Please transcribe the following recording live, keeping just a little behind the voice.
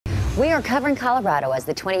We are covering Colorado as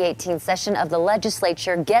the 2018 session of the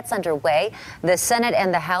legislature gets underway. The Senate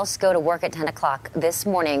and the House go to work at 10 o'clock this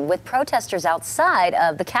morning with protesters outside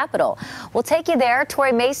of the Capitol. We'll take you there.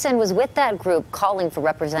 Tori Mason was with that group calling for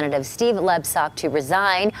Representative Steve Lebsock to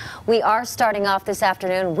resign. We are starting off this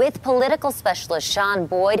afternoon with political specialist Sean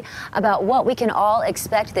Boyd about what we can all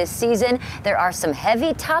expect this season. There are some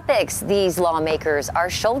heavy topics these lawmakers are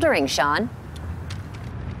shouldering, Sean.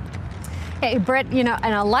 Hey, Britt, you know,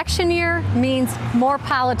 an election year means more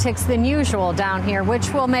politics than usual down here,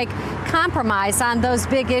 which will make compromise on those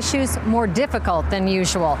big issues more difficult than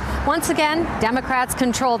usual. Once again, Democrats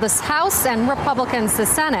control this House and Republicans the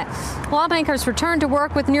Senate. Lawmakers return to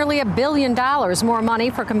work with nearly $1 billion more money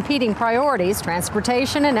for competing priorities,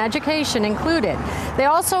 transportation and education included. They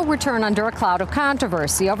also return under a cloud of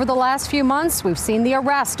controversy. Over the last few months, we've seen the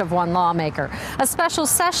arrest of one lawmaker, a special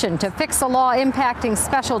session to fix a law impacting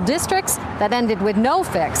special districts that ended with no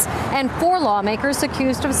fix, and 4 lawmakers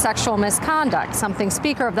accused of sexual misconduct, something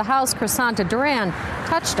Speaker of the House Crisanta Duran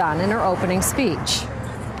touched on in her opening speech.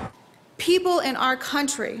 People in our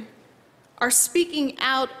country are speaking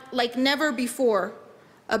out like never before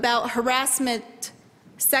about harassment,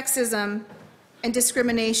 sexism, and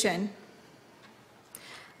discrimination.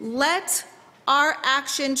 Let our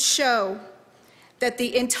actions show that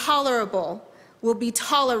the intolerable will be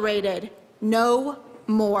tolerated no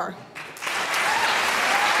more.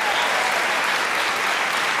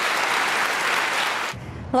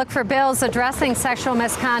 Look for bills addressing sexual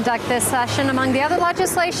misconduct this session. Among the other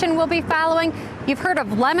legislation we'll be following, you've heard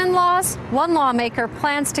of lemon laws. One lawmaker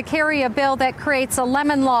plans to carry a bill that creates a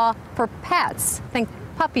lemon law for pets. Think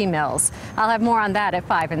puppy mills. I'll have more on that at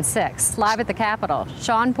 5 and 6. Live at the Capitol,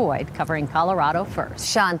 Sean Boyd covering Colorado First.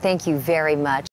 Sean, thank you very much.